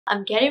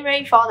I'm getting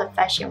ready for the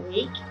fashion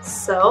week,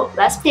 so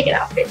let's pick an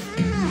outfit.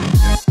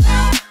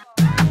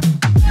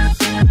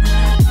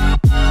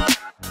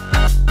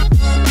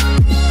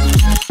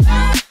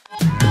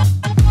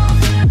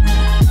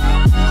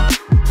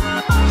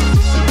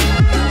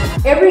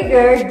 Every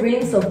girl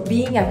dreams of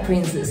being a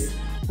princess.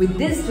 With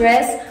this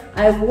dress,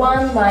 I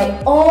won my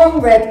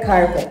own red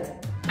carpet.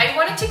 I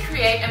wanted to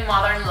create a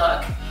modern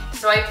look,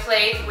 so I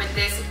played with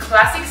this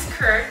classic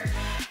skirt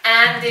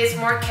and this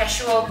more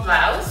casual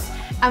blouse.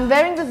 I'm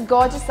wearing this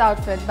gorgeous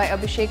outfit by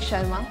Abhishek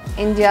Sharma,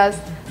 India's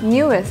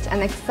newest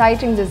and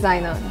exciting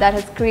designer that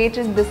has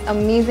created this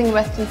amazing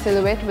Western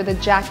silhouette with a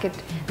jacket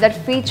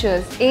that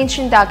features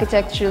ancient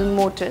architectural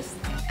motifs.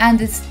 And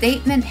the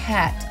statement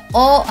hat,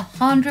 all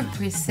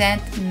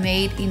 100%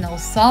 made in El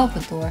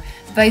Salvador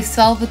by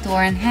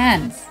Salvadoran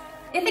hands.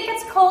 If it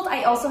gets cold,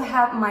 I also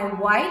have my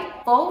white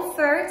faux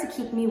fur to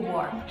keep me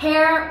warm.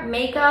 Hair,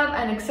 makeup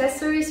and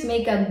accessories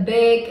make a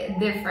big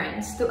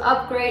difference to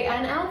upgrade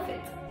an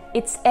outfit.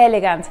 It's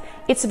elegant,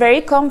 it's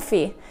very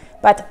comfy,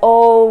 but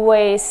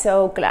always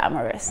so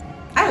glamorous.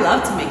 I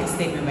love to make a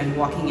statement when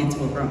walking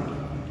into a room.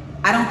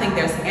 I don't think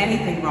there's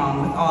anything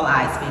wrong with all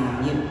eyes being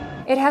on you.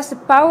 It has the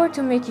power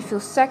to make you feel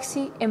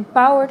sexy,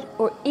 empowered,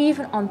 or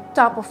even on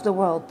top of the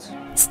world.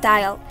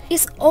 Style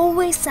is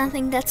always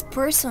something that's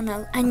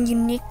personal and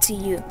unique to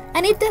you,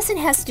 and it doesn't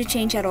have to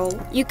change at all.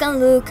 You can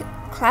look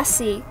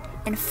classy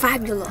and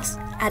fabulous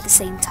at the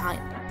same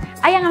time.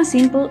 I am a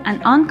simple and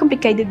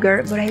uncomplicated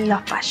girl, but I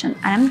love fashion,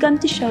 and I'm going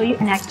to show you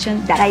an action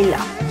that I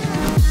love.